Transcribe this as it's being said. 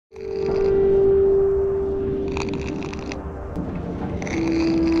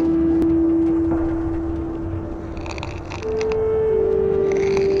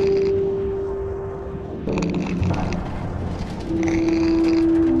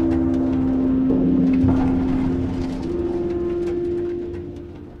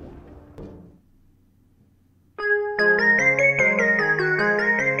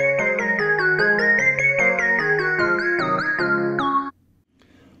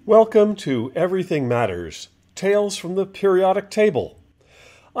Welcome to Everything Matters, Tales from the Periodic Table.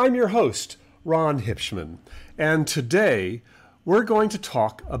 I'm your host, Ron Hipschman, and today we're going to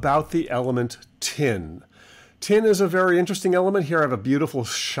talk about the element tin. Tin is a very interesting element. Here I have a beautiful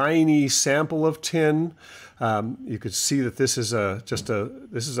shiny sample of tin. You could see that this is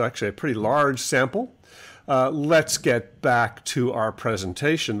actually a pretty large sample. Let's get back to our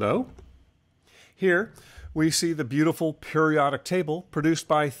presentation though. Here we see the beautiful periodic table produced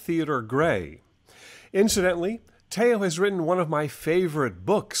by Theodore Gray. Incidentally, Theo has written one of my favorite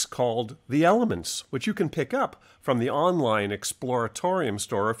books called The Elements, which you can pick up from the online Exploratorium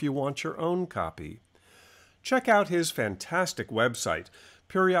store if you want your own copy. Check out his fantastic website,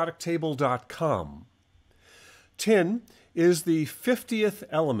 periodictable.com. Tin is the 50th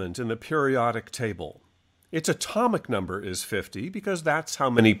element in the periodic table. Its atomic number is 50 because that's how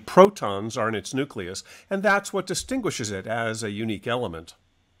many protons are in its nucleus, and that's what distinguishes it as a unique element.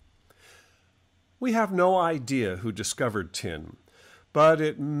 We have no idea who discovered tin, but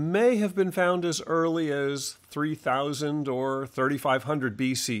it may have been found as early as 3000 or 3500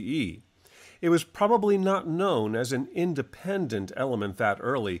 BCE. It was probably not known as an independent element that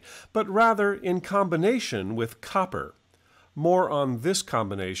early, but rather in combination with copper. More on this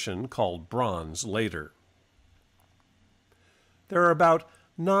combination, called bronze, later. There are about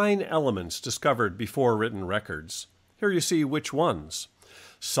 9 elements discovered before written records. Here you see which ones: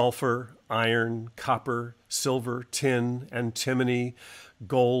 sulfur, iron, copper, silver, tin, antimony,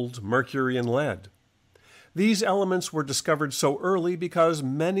 gold, mercury, and lead. These elements were discovered so early because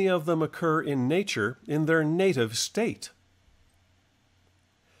many of them occur in nature in their native state.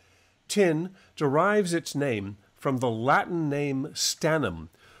 Tin derives its name from the Latin name stannum,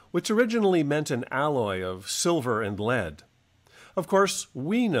 which originally meant an alloy of silver and lead. Of course,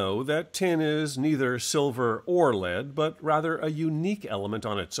 we know that tin is neither silver or lead, but rather a unique element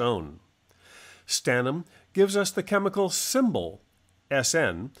on its own. Stannum gives us the chemical symbol,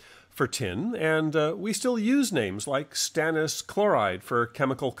 Sn, for tin, and we still use names like stannous chloride for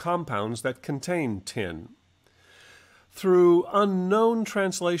chemical compounds that contain tin. Through unknown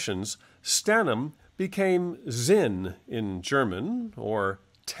translations, stannum became Zinn in German, or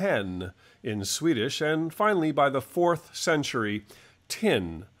ten in Swedish, and finally by the 4th century,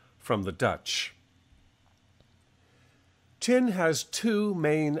 tin from the Dutch. Tin has 2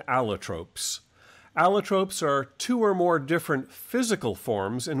 main allotropes. Allotropes are 2 or more different physical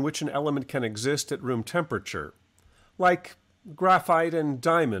forms in which an element can exist at room temperature, like graphite and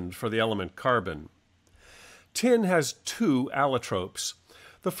diamond for the element carbon. Tin has 2 allotropes.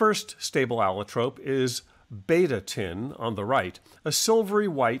 The first stable allotrope is beta tin on the right, a silvery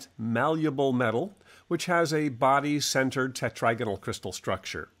white malleable metal which has a body-centered tetragonal crystal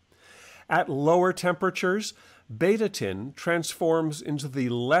structure. At lower temperatures, beta tin transforms into the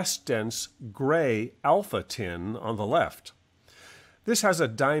less dense gray alpha tin on the left. This has a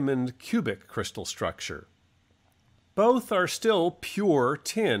diamond cubic crystal structure. Both are still pure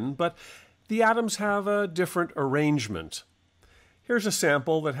tin, but the atoms have a different arrangement. Here's a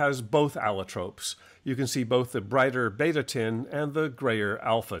sample that has both allotropes. You can see both the brighter beta tin and the grayer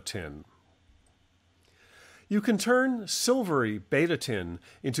alpha tin. You can turn silvery beta tin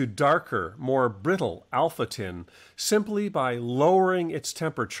into darker, more brittle alpha tin simply by lowering its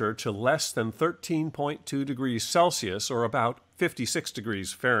temperature to less than 13.2 degrees Celsius, or about 56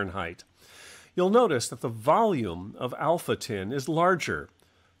 degrees Fahrenheit. You'll notice that the volume of alpha tin is larger,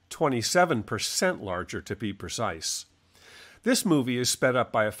 27% larger to be precise. This movie is sped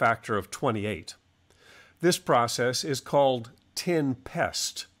up by a factor of 28. This process is called tin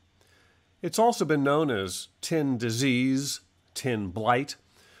pest. It's also been known as tin disease, tin blight,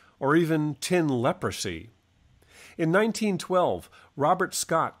 or even tin leprosy. In 1912, Robert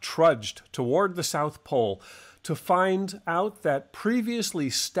Scott trudged toward the South Pole to find out that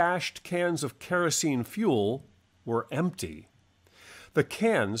previously stashed cans of kerosene fuel were empty. The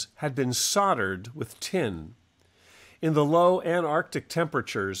cans had been soldered with tin. In the low Antarctic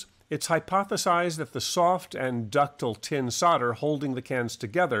temperatures, it's hypothesized that the soft and ductile tin solder holding the cans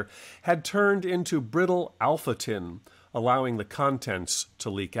together had turned into brittle alpha tin, allowing the contents to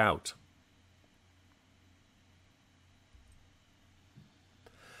leak out.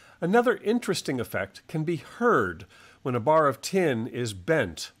 Another interesting effect can be heard when a bar of tin is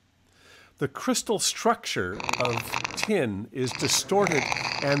bent. The crystal structure of tin is distorted,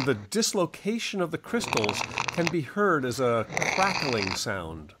 and the dislocation of the crystals can be heard as a crackling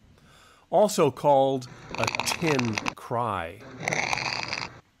sound, also called a tin cry.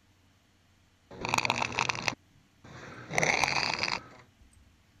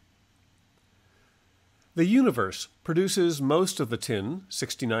 The universe produces most of the tin,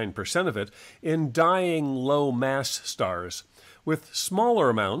 69% of it, in dying low-mass stars, with smaller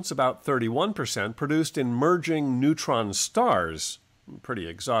amounts, about 31%, produced in merging neutron stars. Pretty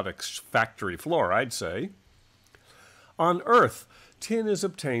exotic factory floor, I'd say. On Earth, tin is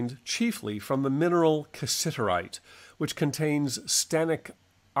obtained chiefly from the mineral cassiterite, which contains stannic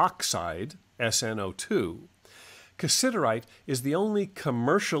oxide, SnO2. Cassiterite is the only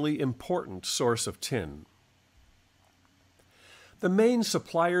commercially important source of tin. The main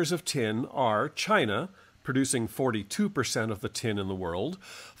suppliers of tin are China, producing 42% of the tin in the world,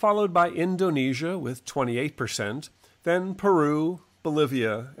 followed by Indonesia with 28%, then Peru,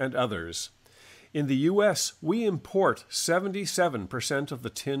 Bolivia, and others. In the U.S., we import 77% of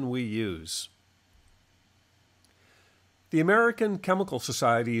the tin we use. The American Chemical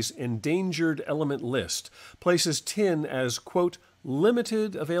Society's endangered element list places tin as, quote,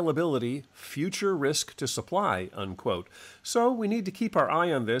 limited availability, future risk to supply, unquote. So we need to keep our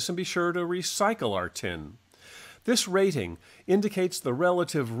eye on this and be sure to recycle our tin. This rating indicates the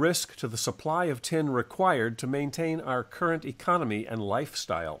relative risk to the supply of tin required to maintain our current economy and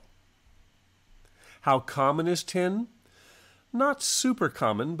lifestyle. How common is tin? Not super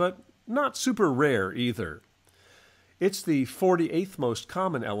common, but not super rare either. It's the 48th most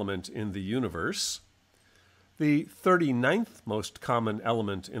common element in the universe, the 39th most common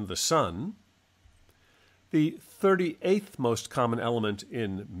element in the sun, the 38th most common element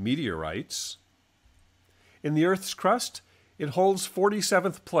in meteorites. In the Earth's crust, it holds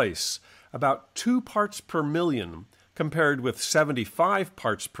 47th place, about 2 parts per million, compared with 75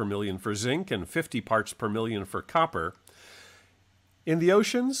 parts per million for zinc and 50 parts per million for copper. In the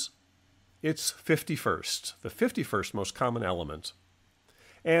oceans, it's 51st, the 51st most common element.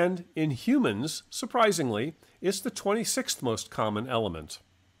 And in humans, surprisingly, it's the 26th most common element.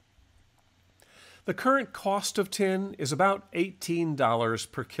 The current cost of tin is about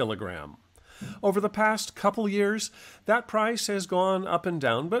 $18 per kilogram. Over the past couple years, that price has gone up and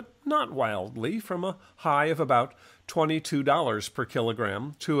down, but not wildly, from a high of about $22 per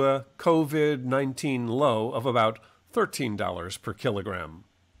kilogram to a COVID-19 low of about $13 per kilogram.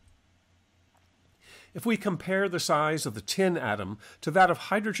 If we compare the size of the tin atom to that of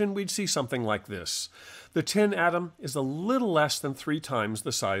hydrogen, we'd see something like this. The tin atom is a little less than 3 times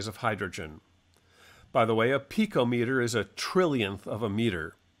the size of hydrogen. By the way, a picometer is a trillionth of a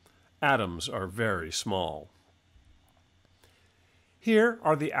meter. Atoms are very small. Here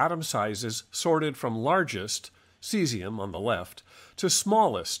are the atom sizes sorted from largest, cesium on the left, to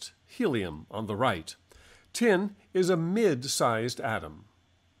smallest, helium on the right. Tin is a mid-sized atom.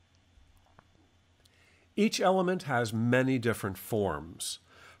 Each element has many different forms.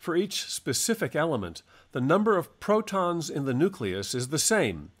 For each specific element, the number of protons in the nucleus is the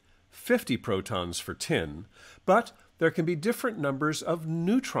same, 50 protons for tin, but there can be different numbers of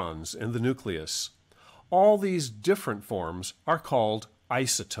neutrons in the nucleus. All these different forms are called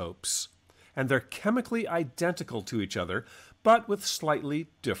isotopes, and they're chemically identical to each other, but with slightly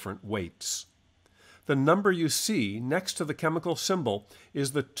different weights. The number you see next to the chemical symbol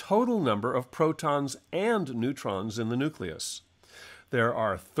is the total number of protons and neutrons in the nucleus. There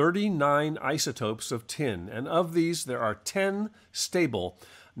are 39 isotopes of tin, and of these there are 10 stable,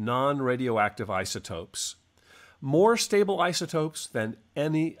 non-radioactive isotopes. More stable isotopes than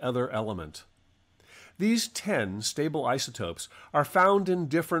any other element. These 10 stable isotopes are found in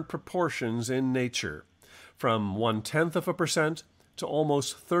different proportions in nature, from 0.1% to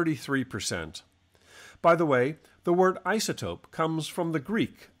almost 33%. By the way, the word isotope comes from the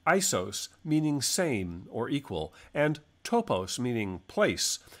Greek isos, meaning same or equal, and topos, meaning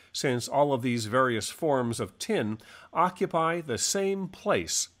place, since all of these various forms of tin occupy the same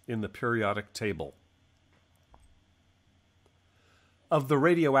place in the periodic table. Of the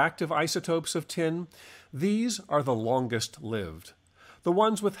radioactive isotopes of tin, these are the longest lived, the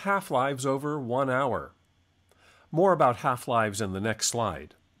ones with half-lives over 1 hour. More about half-lives in the next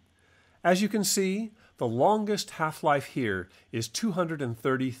slide. As you can see, the longest half-life here is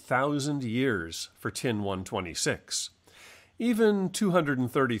 230,000 years for tin-126. Even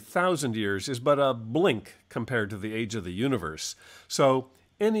 230,000 years is but a blink compared to the age of the universe, so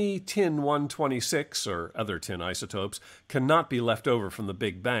any tin-126 or other tin isotopes cannot be left over from the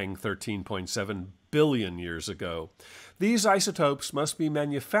Big Bang 13.7 billion years ago. These isotopes must be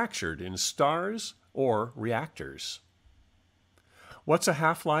manufactured in stars or reactors. What's a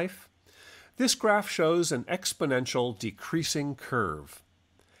half-life? This graph shows an exponential decreasing curve.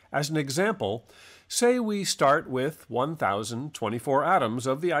 As an example, say we start with 1,024 atoms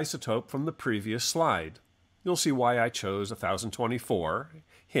of the isotope from the previous slide. You'll see why I chose 1,024.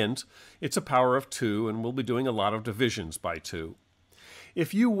 Hint, it's a power of 2, and we'll be doing a lot of divisions by 2.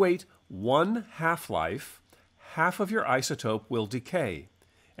 If you wait 1 half-life, half of your isotope will decay,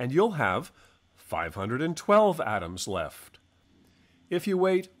 and you'll have 512 atoms left. If you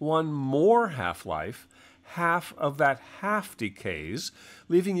wait 1 more half-life, half of that half decays,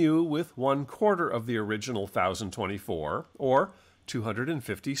 leaving you with 1/4 of the original 1024, or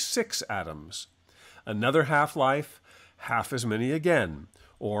 256 atoms. Another half-life, half as many again,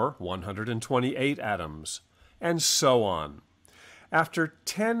 or 128 atoms, and so on. After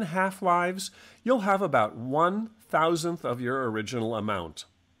 10 half-lives, you'll have about 1/1000th of your original amount.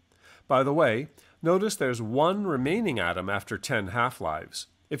 By the way, notice there's 1 remaining atom after 10 half-lives.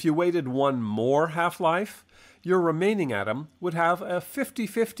 If you waited 1 more half-life, your remaining atom would have a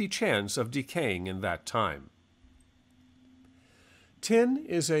 50-50 chance of decaying in that time. Tin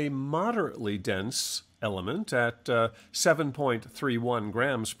is a moderately dense element at 7.31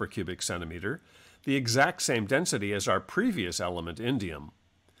 grams per cubic centimeter, the exact same density as our previous element, indium.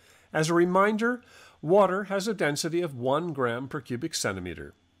 As a reminder, water has a density of 1 gram per cubic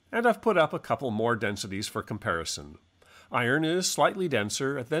centimeter, and I've put up a couple more densities for comparison. Iron is slightly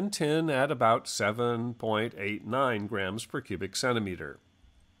denser than tin at about 7.89 grams per cubic centimeter.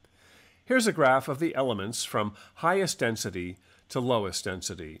 Here's a graph of the elements from highest density to lowest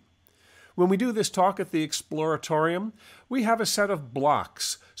density. When we do this talk at the Exploratorium, we have a set of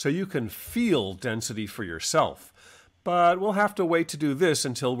blocks so you can feel density for yourself, but we'll have to wait to do this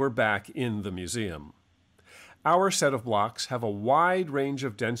until we're back in the museum. Our set of blocks have a wide range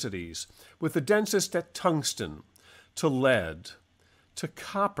of densities, with the densest at tungsten, to lead, to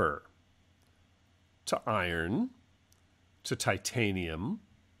copper, to iron, to titanium,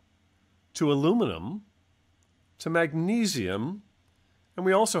 to aluminum, to magnesium, and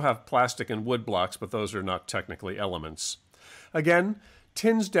we also have plastic and wood blocks, but those are not technically elements. Again,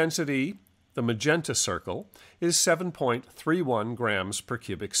 tin's density, the magenta circle, is 7.31 grams per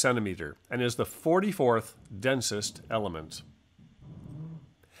cubic centimeter and is the 44th densest element.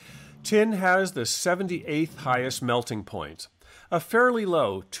 Tin has the 78th highest melting point, a fairly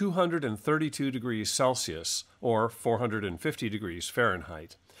low 232 degrees Celsius, or 450 degrees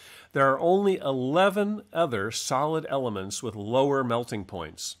Fahrenheit. There are only 11 other solid elements with lower melting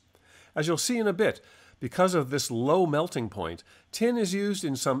points. As you'll see in a bit, because of this low melting point, tin is used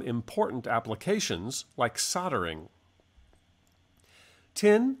in some important applications like soldering.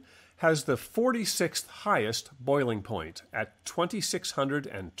 Tin has the 46th highest boiling point at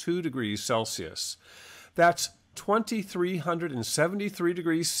 2,602 degrees Celsius. That's 2,373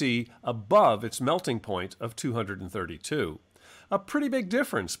 degrees C above its melting point of 232. A pretty big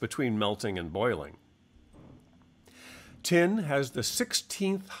difference between melting and boiling. Tin has the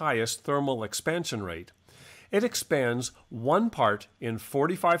 16th highest thermal expansion rate. It expands 1 part in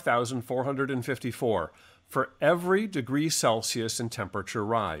 45,454 for every degree Celsius in temperature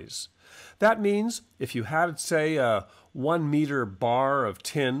rise. That means if you had, say, a 1-meter bar of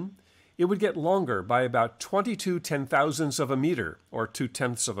tin, it would get longer by about 22 ten-thousandths of a meter, or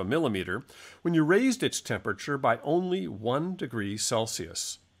 2/10ths of a millimeter, when you raised its temperature by only 1 degree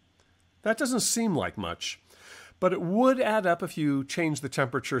Celsius. That doesn't seem like much, but it would add up if you change the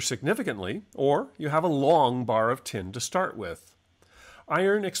temperature significantly, or you have a long bar of tin to start with.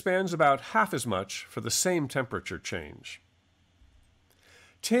 Iron expands about half as much for the same temperature change.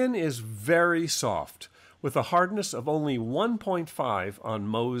 Tin is very soft, with a hardness of only 1.5 on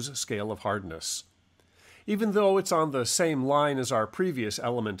Mohs scale of hardness. Even though it's on the same line as our previous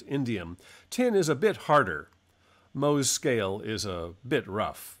element, indium, tin is a bit harder. Mohs scale is a bit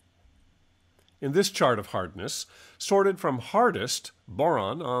rough. In this chart of hardness, sorted from hardest,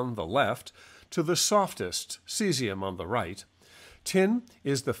 boron on the left, to the softest, cesium on the right, tin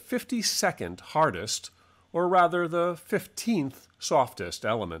is the 52nd hardest, or rather the 15th softest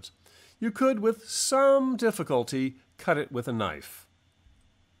element. You could, with some difficulty, cut it with a knife.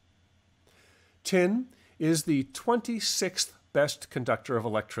 Tin is the 26th best conductor of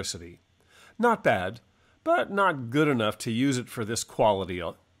electricity. Not bad, but not good enough to use it for this quality,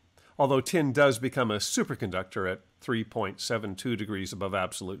 although tin does become a superconductor at 3.72 degrees above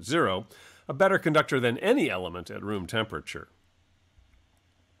absolute zero, a better conductor than any element at room temperature.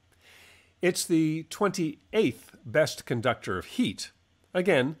 It's the 28th best conductor of heat.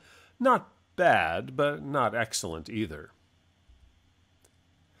 Again, not bad, but not excellent either.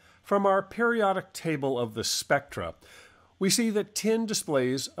 From our periodic table of the spectra, we see that tin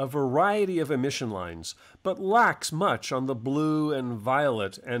displays a variety of emission lines, but lacks much on the blue and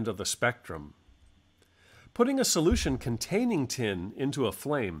violet end of the spectrum. Putting a solution containing tin into a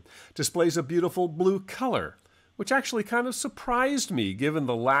flame displays a beautiful blue color, which actually kind of surprised me given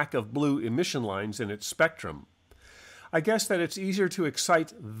the lack of blue emission lines in its spectrum. I guess that it's easier to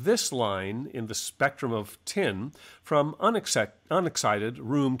excite this line in the spectrum of tin from unexcited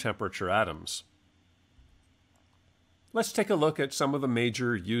room temperature atoms. Let's take a look at some of the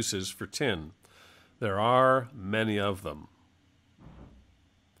major uses for tin. There are many of them.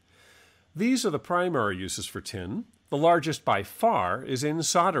 These are the primary uses for tin. The largest by far is in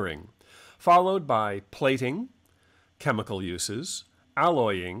soldering, followed by plating, chemical uses,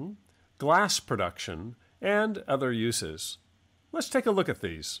 alloying, glass production, and other uses. Let's take a look at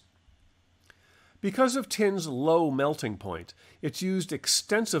these. Because of tin's low melting point, it's used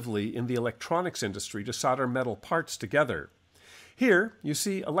extensively in the electronics industry to solder metal parts together. Here, you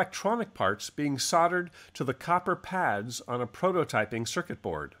see electronic parts being soldered to the copper pads on a prototyping circuit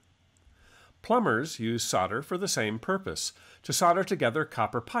board. Plumbers use solder for the same purpose, to solder together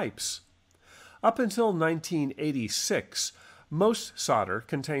copper pipes. Up until 1986, most solder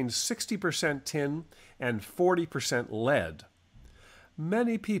contained 60% tin and 40% lead.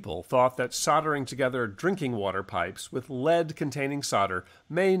 Many people thought that soldering together drinking water pipes with lead-containing solder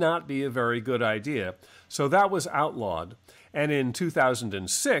may not be a very good idea, so that was outlawed. And in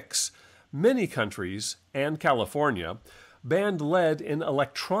 2006, many countries, and California, banned lead in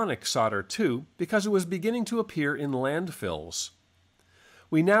electronic solder too because it was beginning to appear in landfills.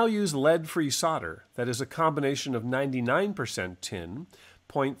 We now use lead-free solder that is a combination of 99% tin,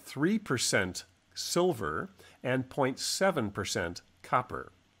 0.3% silver, and 0.7%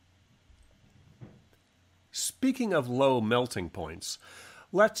 copper. Speaking of low melting points,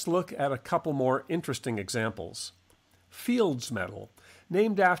 let's look at a couple more interesting examples. Fields metal,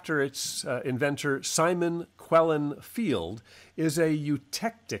 named after its inventor Simon Quellen Field, is a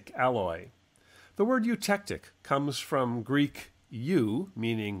eutectic alloy. The word eutectic comes from Greek eu,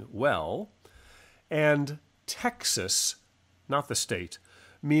 meaning well, and Texas, not the state,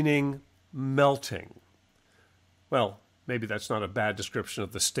 meaning melting. Well, maybe that's not a bad description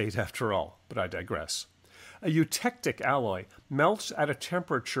of the state after all, but I digress. A eutectic alloy melts at a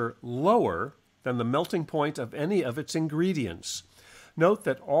temperature lower than the melting point of any of its ingredients. Note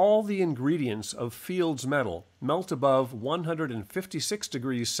that all the ingredients of Fields metal melt above 156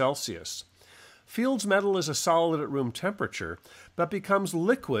 degrees Celsius. Fields metal is a solid at room temperature, but becomes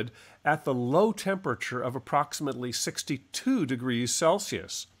liquid at the low temperature of approximately 62 degrees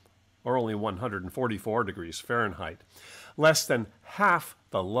Celsius, or only 144 degrees Fahrenheit, less than half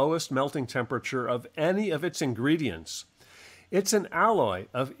the lowest melting temperature of any of its ingredients. It's an alloy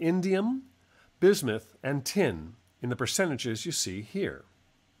of indium, bismuth, and tin in the percentages you see here.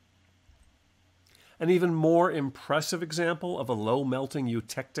 An even more impressive example of a low-melting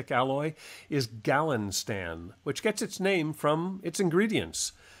eutectic alloy is gallium, which gets its name from its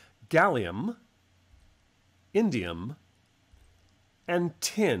ingredients: gallium, indium, and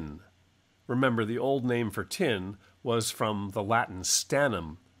tin. Remember, the old name for tin was from the Latin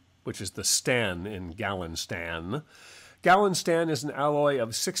stannum, which is the stan in gallium. Gallium is an alloy of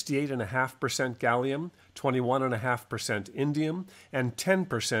 68.5% gallium, 21.5% indium, and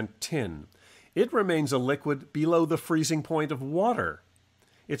 10% tin. It remains a liquid below the freezing point of water.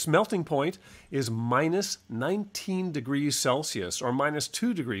 Its melting point is minus 19 degrees Celsius, or minus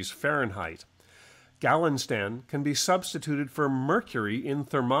 2 degrees Fahrenheit. Gallium can be substituted for mercury in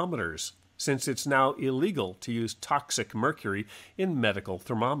thermometers, since it's now illegal to use toxic mercury in medical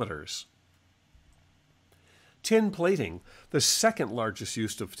thermometers. Tin plating, the second largest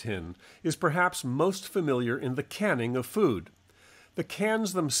use of tin, is perhaps most familiar in the canning of food. The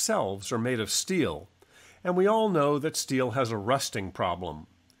cans themselves are made of steel, and we all know that steel has a rusting problem.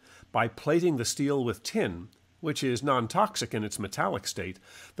 By plating the steel with tin, which is non-toxic in its metallic state,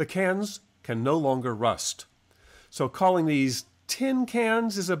 the cans can no longer rust. So calling these tin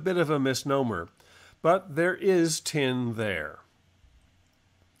cans is a bit of a misnomer, but there is tin there.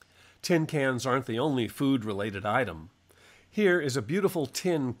 Tin cans aren't the only food-related item. Here is a beautiful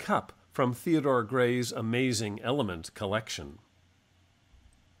tin cup from Theodore Gray's Amazing Element collection.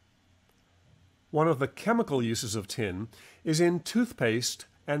 One of the chemical uses of tin is in toothpaste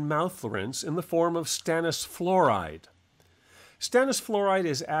and mouth rinse in the form of stannous fluoride. Stannous fluoride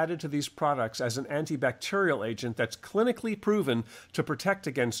is added to these products as an antibacterial agent that's clinically proven to protect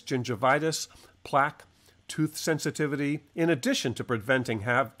against gingivitis, plaque, tooth sensitivity, in addition to preventing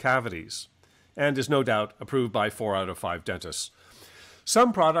cavities, and is no doubt approved by 4 out of 5 dentists.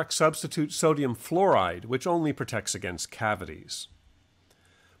 Some products substitute sodium fluoride, which only protects against cavities.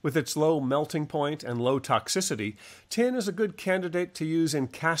 With its low melting point and low toxicity, tin is a good candidate to use in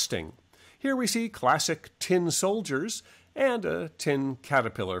casting. Here we see classic tin soldiers and a tin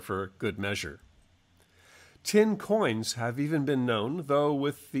caterpillar for good measure. Tin coins have even been known, though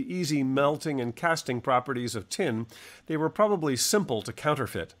with the easy melting and casting properties of tin, they were probably simple to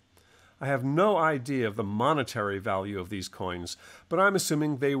counterfeit. I have no idea of the monetary value of these coins, but I'm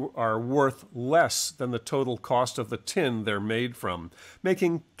assuming they are worth less than the total cost of the tin they're made from,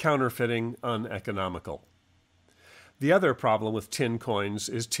 making counterfeiting uneconomical. The other problem with tin coins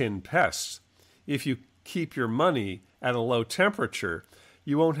is tin pests. If you keep your money at a low temperature,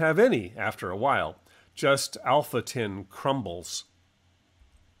 you won't have any after a while. Just alpha tin crumbles.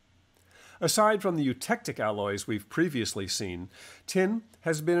 Aside from the eutectic alloys we've previously seen, tin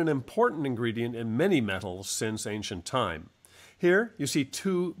has been an important ingredient in many metals since ancient time. Here you see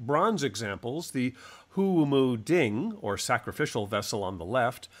two bronze examples, the Huumu Ding, or sacrificial vessel on the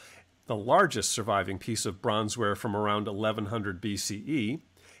left, the largest surviving piece of bronzeware from around 1100 BCE,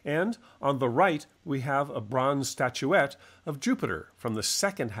 and on the right we have a bronze statuette of Jupiter from the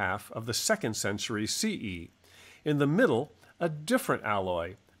second half of the 2nd century CE. In the middle, a different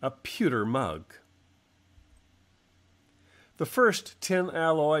alloy, a pewter mug. The first tin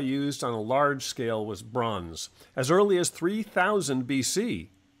alloy used on a large scale was bronze, as early as 3000 BC.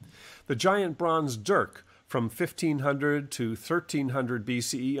 The giant bronze dirk from 1500 to 1300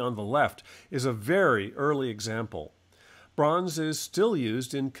 BCE on the left is a very early example. Bronze is still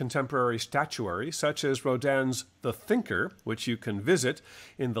used in contemporary statuary, such as Rodin's The Thinker, which you can visit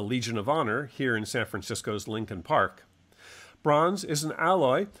in the Legion of Honor here in San Francisco's Lincoln Park. Bronze is an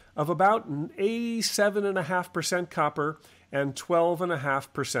alloy of about 87.5% copper and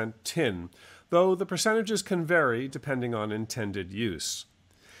 12.5% tin, though the percentages can vary depending on intended use.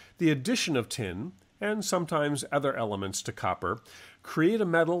 The addition of tin, and sometimes other elements to copper, create a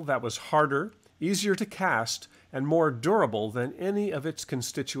metal that was harder, easier to cast, and more durable than any of its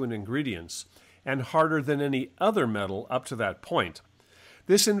constituent ingredients, and harder than any other metal up to that point.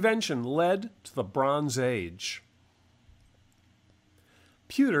 This invention led to the Bronze Age.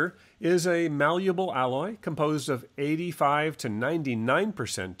 Pewter is a malleable alloy composed of 85 to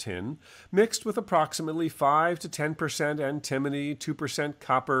 99% tin, mixed with approximately 5 to 10% antimony, 2%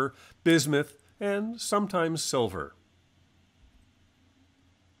 copper, bismuth, and sometimes silver.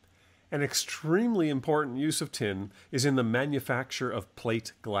 An extremely important use of tin is in the manufacture of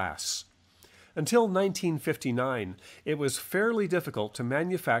plate glass. Until 1959, it was fairly difficult to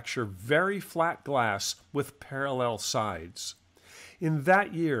manufacture very flat glass with parallel sides. In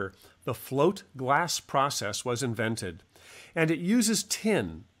that year, the float glass process was invented, and it uses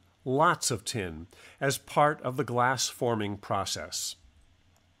tin, lots of tin, as part of the glass forming process.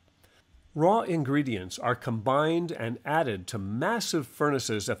 Raw ingredients are combined and added to massive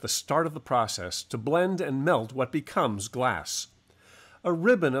furnaces at the start of the process to blend and melt what becomes glass. A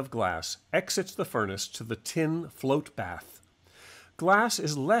ribbon of glass exits the furnace to the tin float bath. Glass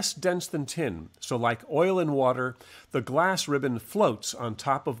is less dense than tin, so like oil and water, the glass ribbon floats on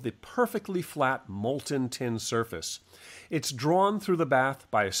top of the perfectly flat molten tin surface. It's drawn through the bath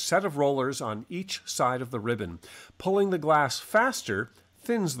by a set of rollers on each side of the ribbon. Pulling the glass faster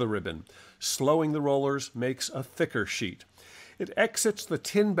thins the ribbon. Slowing the rollers makes a thicker sheet. It exits the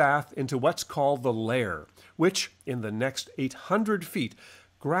tin bath into what's called the layer, which, in the next 800 feet,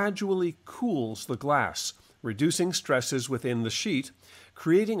 gradually cools the glass, reducing stresses within the sheet,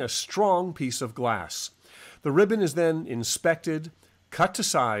 creating a strong piece of glass. The ribbon is then inspected, cut to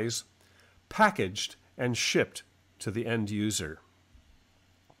size, packaged, and shipped to the end user.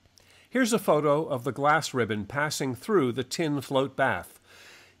 Here's a photo of the glass ribbon passing through the tin float bath.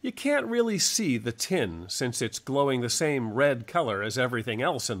 You can't really see the tin since it's glowing the same red color as everything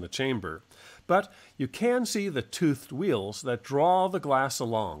else in the chamber, but you can see the toothed wheels that draw the glass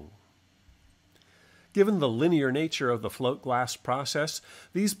along. Given the linear nature of the float glass process,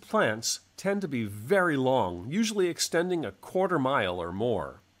 these plants tend to be very long, usually extending a quarter mile or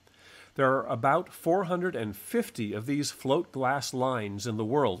more. There are about 450 of these float glass lines in the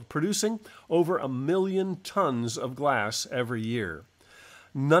world, producing over 1 million tons of glass every year.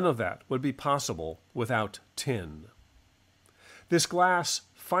 None of that would be possible without tin. This glass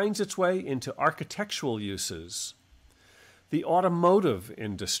finds its way into architectural uses, the automotive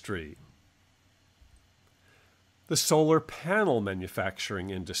industry, the solar panel manufacturing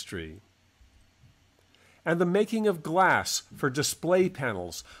industry, and the making of glass for display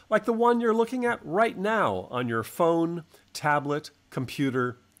panels, like the one you're looking at right now on your phone, tablet,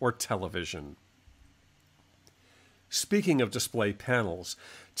 computer, or television. Speaking of display panels,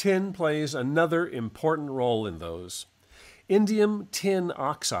 tin plays another important role in those. Indium tin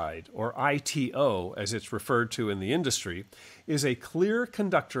oxide, or ITO as it's referred to in the industry, is a clear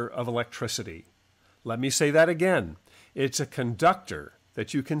conductor of electricity. Let me say that again. It's a conductor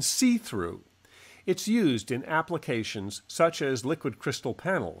that you can see through. It's used in applications such as liquid crystal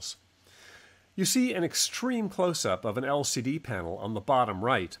panels. You see an extreme close-up of an LCD panel on the bottom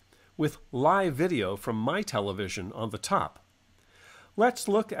right, with live video from my television on the top. Let's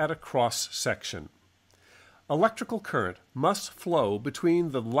look at a cross-section. Electrical current must flow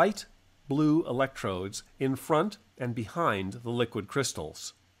between the light blue electrodes in front and behind the liquid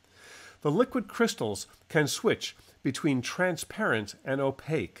crystals. The liquid crystals can switch between transparent and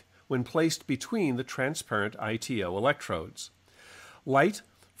opaque when placed between the transparent ITO electrodes. Light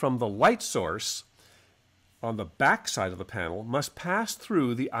from the light source on the back side of the panel must pass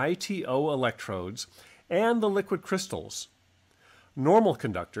through the ITO electrodes and the liquid crystals. Normal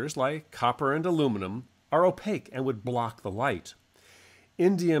conductors, like copper and aluminum, are opaque and would block the light.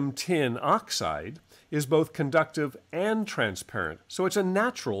 Indium tin oxide is both conductive and transparent, so it's a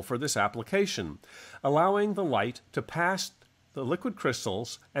natural for this application, allowing the light to pass the liquid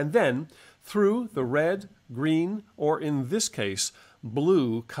crystals and then through the red, green, or in this case,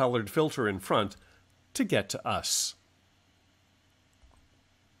 blue colored filter in front to get to us.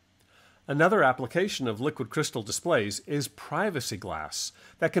 Another application of liquid crystal displays is privacy glass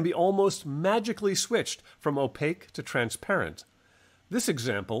that can be almost magically switched from opaque to transparent. This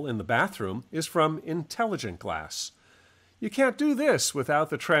example in the bathroom is from intelligent glass. You can't do this without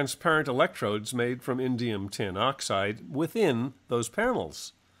the transparent electrodes made from indium tin oxide within those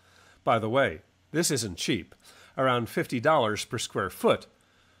panels. By the way, this isn't cheap, around $50 per square foot,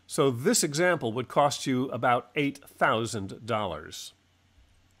 so this example would cost you about $8,000.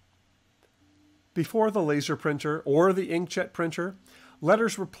 Before the laser printer or the inkjet printer,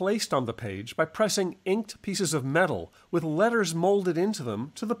 letters were placed on the page by pressing inked pieces of metal with letters molded into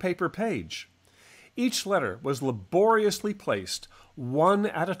them to the paper page. Each letter was laboriously placed, one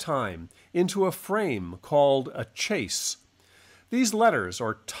at a time, into a frame called a chase. These letters,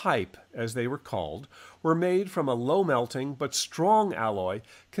 or type as they were called, were made from a low-melting but strong alloy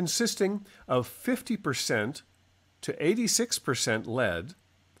consisting of 50% to 86% lead,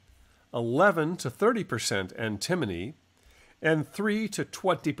 11 to 30% antimony, and 3 to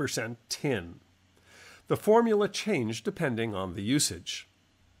 20% tin. The formula changed depending on the usage.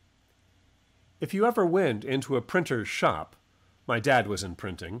 If you ever went into a printer's shop, my dad was in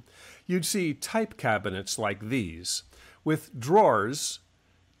printing, you'd see type cabinets like these, with drawers,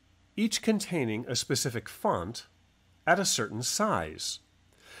 each containing a specific font at a certain size.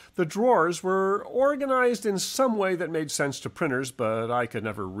 The drawers were organized in some way that made sense to printers, but I could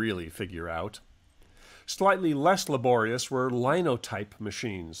never really figure out. Slightly less laborious were linotype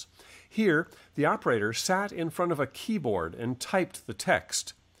machines. Here, the operator sat in front of a keyboard and typed the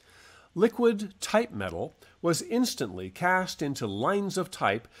text. Liquid type metal was instantly cast into lines of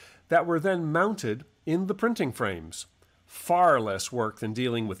type that were then mounted in the printing frames. Far less work than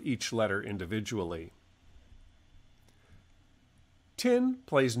dealing with each letter individually. Tin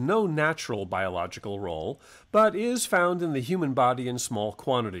plays no natural biological role, but is found in the human body in small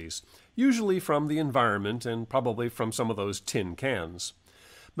quantities, usually from the environment and probably from some of those tin cans.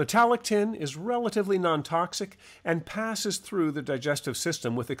 Metallic tin is relatively non-toxic and passes through the digestive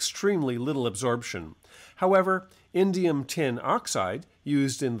system with extremely little absorption. However, indium tin oxide,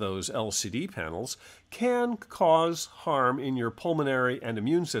 used in those LCD panels, can cause harm in your pulmonary and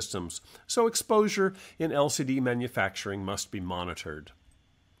immune systems, so exposure in LCD manufacturing must be monitored.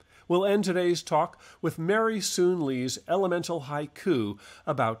 We'll end today's talk with Mary Soon Lee's elemental haiku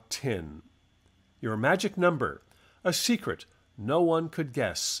about tin. Your magic number, a secret no one could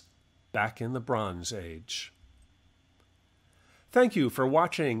guess back in the Bronze Age. Thank you for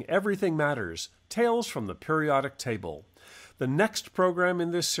watching Everything Matters, Tales from the Periodic Table. The next program in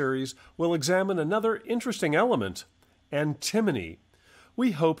this series will examine another interesting element, antimony.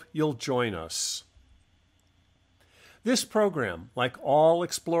 We hope you'll join us. This program, like all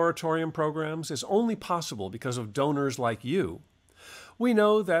Exploratorium programs, is only possible because of donors like you. We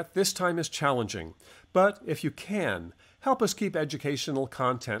know that this time is challenging, but if you can, help us keep educational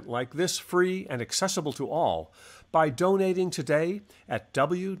content like this free and accessible to all by donating today at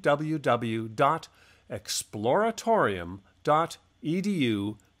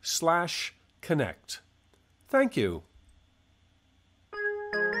www.exploratorium.edu/connect. Thank you.